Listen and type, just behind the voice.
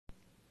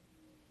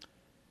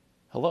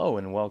Hello,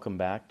 and welcome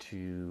back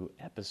to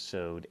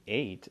episode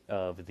 8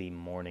 of the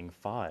Morning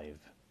 5.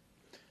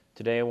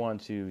 Today, I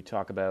want to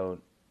talk about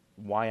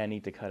why I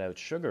need to cut out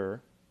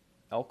sugar,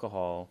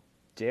 alcohol,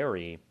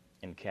 dairy,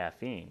 and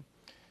caffeine.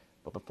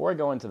 But before I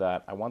go into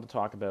that, I want to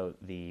talk about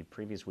the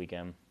previous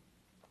weekend.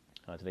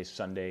 Today's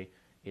Sunday,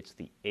 it's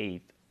the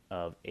 8th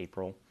of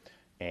April,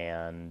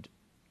 and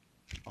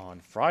on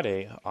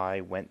Friday,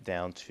 I went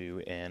down to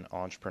an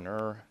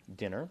entrepreneur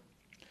dinner,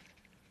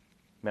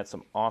 met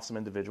some awesome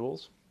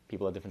individuals,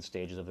 people at different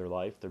stages of their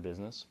life, their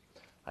business.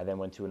 I then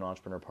went to an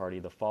entrepreneur party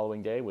the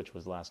following day, which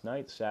was last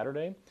night,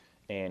 Saturday,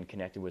 and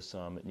connected with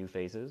some new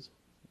faces.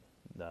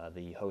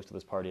 The host of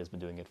this party has been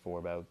doing it for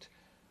about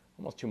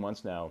almost 2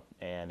 months now,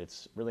 and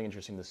it's really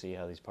interesting to see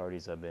how these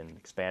parties have been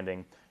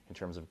expanding in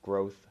terms of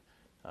growth,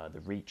 the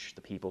reach, the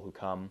people who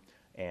come,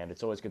 and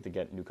it's always good to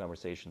get new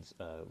conversations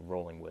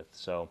rolling with.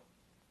 So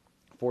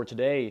for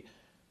today,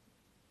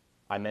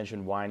 I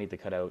mentioned why I need to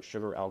cut out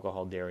sugar,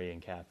 alcohol, dairy,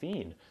 and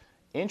caffeine.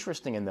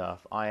 Interesting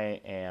enough, I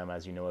am,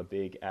 as you know, a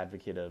big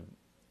advocate of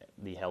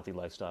the healthy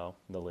lifestyle,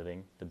 the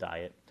living, the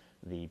diet,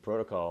 the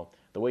protocol,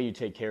 the way you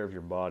take care of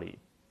your body.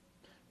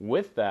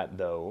 With that,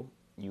 though,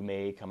 you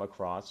may come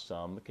across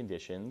some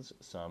conditions,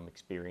 some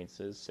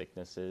experiences,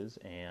 sicknesses,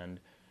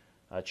 and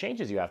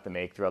changes you have to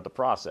make throughout the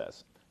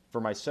process. For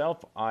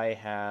myself, I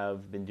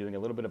have been doing a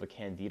little bit of a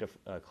candida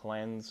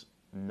cleanse,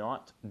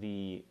 not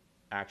the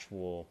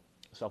actual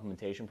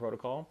supplementation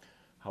protocol.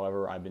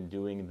 However, I've been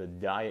doing the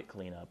diet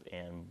cleanup,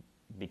 and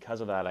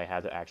because of that, I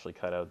had to actually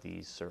cut out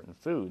these certain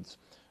foods.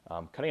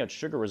 Cutting out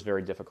sugar was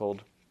very difficult.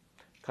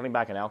 Cutting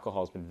back on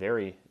alcohol has been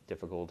very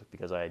difficult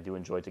because I do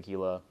enjoy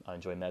tequila, I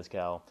enjoy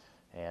mezcal,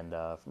 and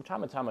from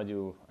time to time I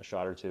do a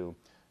shot or two.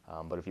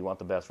 But if you want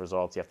the best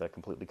results, you have to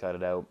completely cut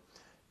it out.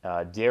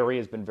 Dairy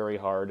has been very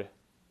hard,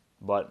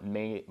 but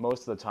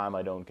most of the time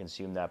I don't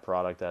consume that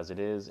product as it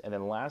is. And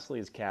then lastly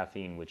is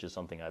caffeine, which is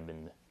something I've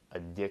been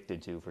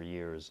addicted to for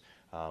years.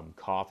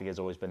 Coffee has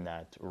always been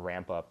that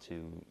ramp up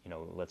to,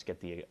 let's get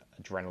the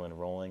adrenaline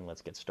rolling,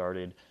 let's get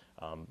started.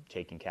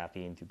 Taking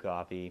caffeine through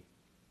coffee,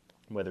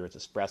 whether it's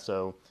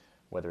espresso,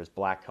 whether it's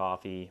black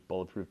coffee,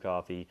 bulletproof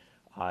coffee,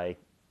 I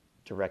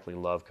directly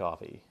love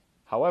coffee.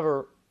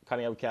 However,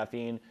 cutting out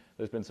caffeine,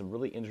 there's been some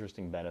really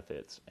interesting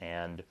benefits.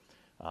 And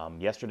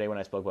yesterday when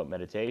I spoke about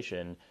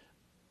meditation,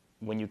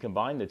 when you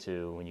combine the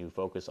two, when you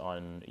focus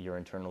on your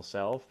internal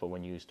self, but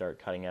when you start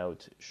cutting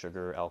out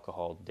sugar,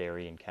 alcohol,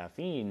 dairy, and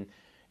caffeine,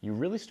 you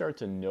really start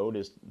to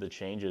notice the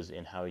changes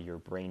in how your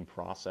brain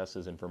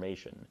processes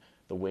information,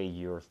 the way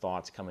your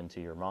thoughts come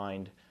into your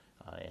mind,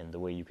 and the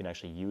way you can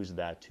actually use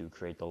that to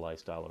create the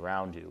lifestyle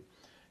around you.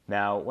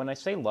 Now, when I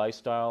say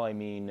lifestyle, I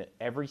mean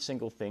every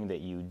single thing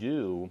that you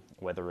do,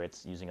 whether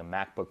it's using a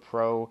MacBook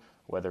Pro,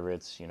 whether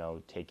it's,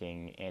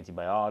 taking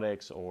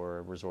antibiotics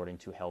or resorting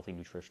to healthy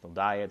nutritional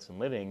diets and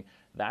living,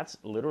 that's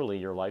literally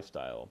your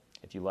lifestyle.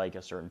 If you like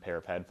a certain pair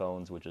of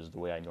headphones, which is the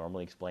way I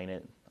normally explain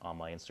it on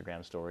my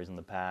Instagram stories in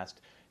the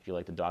past, if you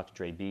like the Dr.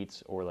 Dre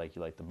Beats or you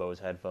like the Bose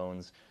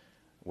headphones,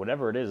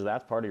 whatever it is,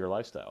 that's part of your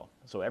lifestyle.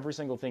 So every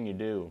single thing you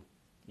do,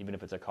 even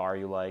if it's a car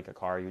you like, a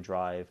car you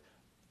drive,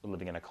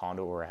 living in a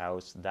condo or a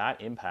house,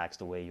 that impacts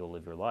the way you'll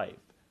live your life.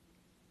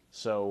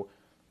 So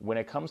when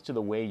it comes to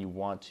the way you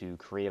want to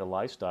create a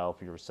lifestyle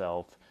for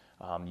yourself,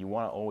 you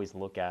want to always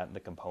look at the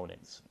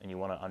components, and you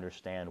want to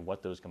understand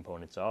what those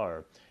components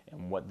are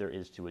and what there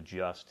is to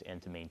adjust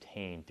and to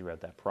maintain throughout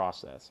that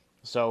process.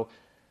 So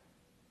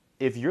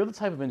if you're the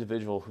type of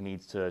individual who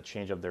needs to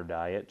change up their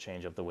diet,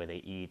 change up the way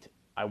they eat,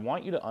 I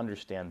want you to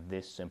understand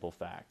this simple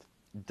fact.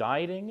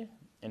 Dieting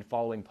and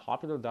following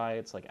popular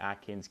diets like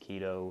Atkins,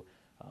 keto,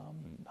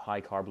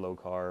 high carb, low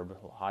carb,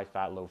 high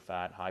fat, low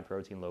fat, high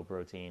protein, low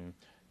protein,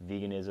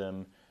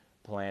 veganism,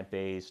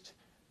 plant-based,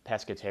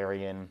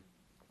 pescatarian,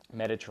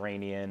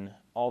 Mediterranean,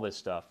 all this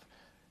stuff.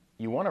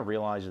 You want to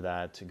realize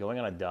that going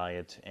on a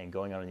diet and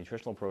going on a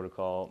nutritional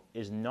protocol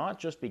is not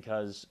just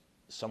because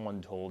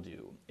someone told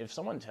you. If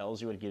someone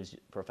tells you it gives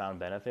profound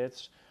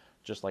benefits,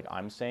 just like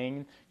I'm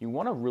saying, you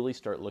want to really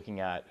start looking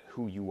at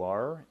who you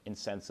are in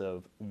sense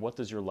of what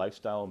does your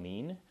lifestyle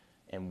mean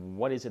and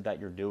what is it that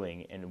you're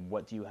doing and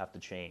what do you have to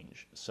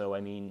change. So,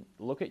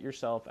 look at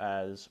yourself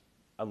as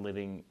a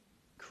living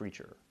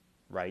creature,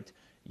 right?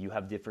 You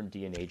have different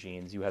DNA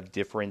genes, you have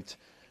different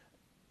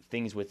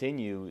things within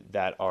you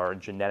that are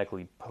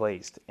genetically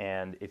placed.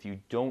 And if you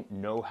don't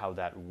know how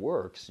that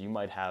works, you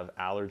might have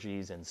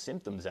allergies and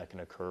symptoms that can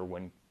occur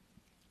when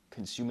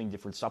consuming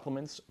different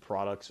supplements,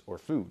 products, or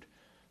food.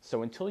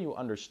 So until you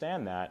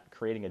understand that,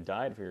 creating a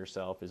diet for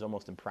yourself is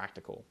almost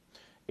impractical.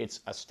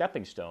 It's a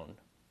stepping stone.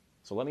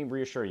 So let me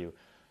reassure you,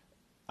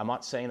 I'm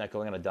not saying that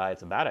going on a diet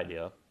is a bad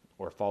idea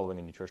or following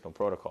a nutritional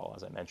protocol,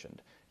 as I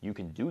mentioned. You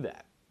can do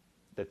that.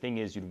 The thing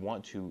is, you'd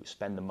want to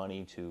spend the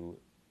money to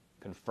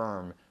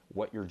confirm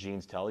what your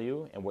genes tell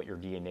you and what your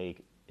DNA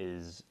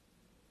is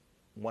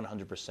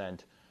 100%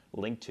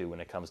 linked to when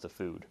it comes to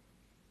food.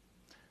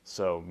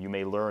 So you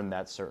may learn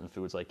that certain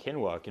foods like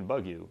quinoa can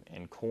bug you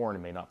and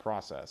corn may not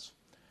process.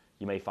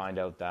 You may find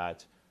out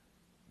that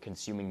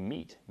consuming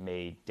meat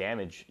may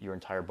damage your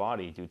entire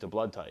body due to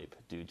blood type,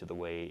 due to the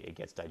way it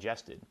gets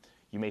digested.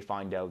 You may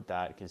find out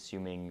that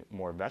consuming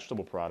more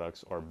vegetable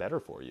products are better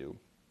for you,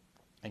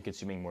 and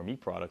consuming more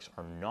meat products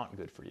are not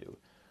good for you.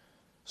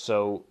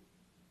 So,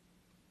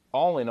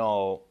 all in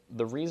all,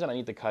 the reason I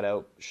need to cut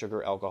out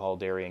sugar, alcohol,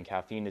 dairy, and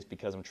caffeine is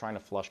because I'm trying to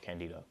flush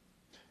candida.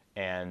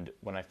 And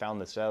when I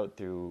found this out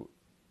through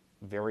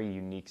very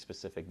unique,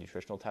 specific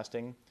nutritional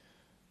testing,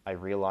 I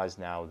realize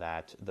now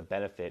that the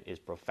benefit is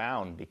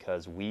profound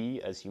because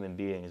we as human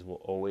beings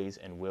will always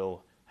and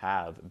will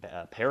have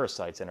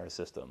parasites in our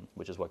system,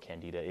 which is what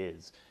candida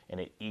is, and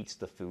it eats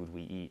the food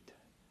we eat.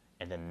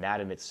 And then that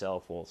in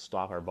itself will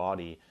stop our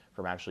body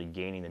from actually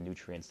gaining the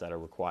nutrients that are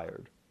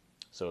required.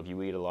 So if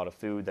you eat a lot of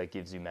food that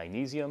gives you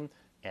magnesium,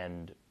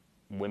 and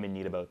women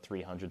need about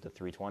 300 to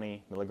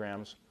 320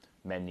 milligrams,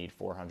 men need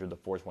 400 to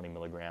 420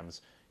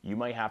 milligrams, you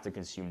might have to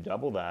consume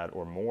double that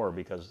or more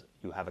because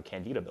you have a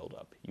candida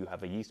buildup. You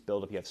have a yeast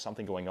buildup, you have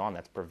something going on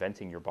that's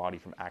preventing your body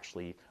from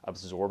actually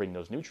absorbing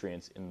those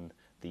nutrients in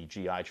the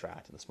GI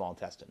tract, in the small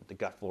intestine. The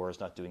gut flora is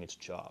not doing its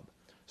job.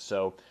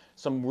 So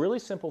some really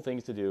simple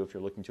things to do if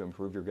you're looking to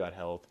improve your gut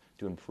health,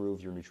 to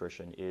improve your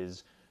nutrition,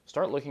 is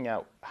start looking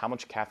at how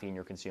much caffeine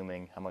you're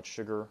consuming, how much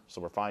sugar,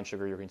 so refined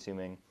sugar you're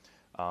consuming,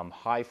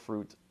 high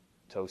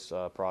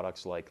fructose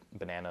products like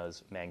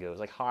bananas, mangoes,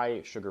 like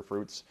high sugar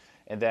fruits,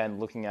 and then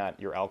looking at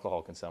your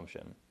alcohol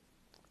consumption.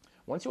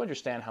 Once you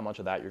understand how much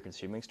of that you're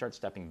consuming, start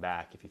stepping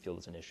back if you feel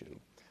there's an issue,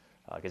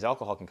 because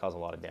alcohol can cause a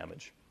lot of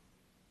damage.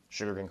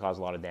 Sugar can cause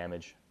a lot of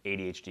damage,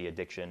 ADHD,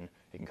 addiction,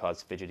 it can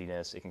cause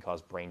fidgetiness, it can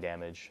cause brain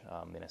damage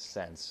in a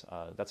sense.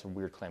 That's a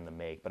weird claim to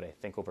make, but I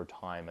think over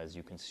time as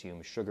you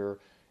consume sugar,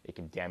 it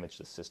can damage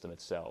the system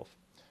itself,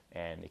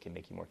 and it can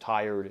make you more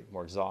tired,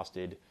 more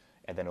exhausted,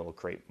 and then it will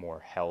create more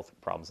health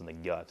problems in the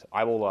gut.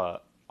 I will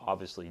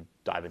obviously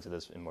dive into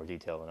this in more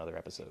detail in other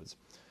episodes.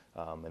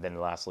 And then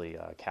lastly,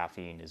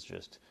 caffeine is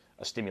just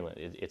a stimulant.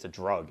 It's a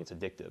drug. It's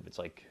addictive. It's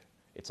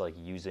like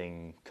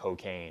using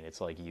cocaine.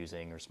 It's like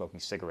using or smoking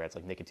cigarettes,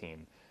 like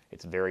nicotine.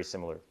 It's very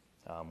similar.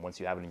 Once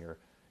you have it in your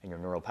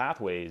neural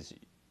pathways,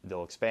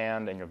 they'll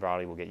expand, and your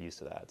body will get used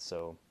to that.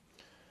 So,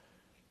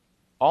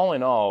 all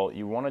in all,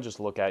 you want to just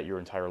look at your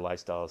entire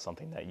lifestyle as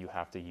something that you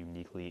have to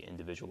uniquely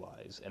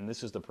individualize. And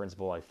this is the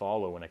principle I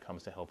follow when it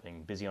comes to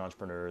helping busy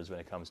entrepreneurs, when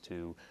it comes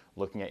to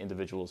looking at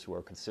individuals who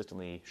are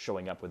consistently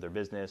showing up with their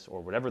business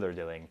or whatever they're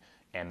doing,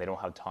 and they don't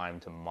have time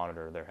to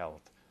monitor their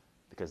health,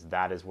 because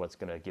that is what's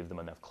going to give them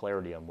enough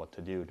clarity on what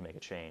to do to make a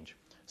change.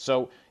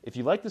 So if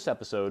you like this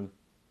episode,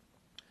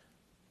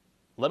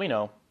 let me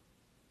know.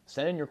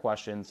 Send in your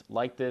questions,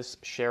 like this,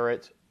 share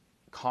it,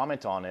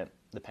 comment on it,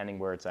 depending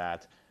where it's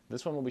at.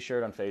 This one will be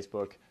shared on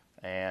Facebook,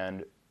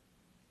 and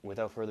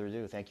without further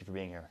ado, thank you for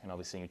being here, and I'll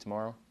be seeing you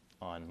tomorrow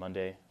on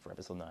Monday for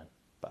episode 9.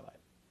 Bye-bye.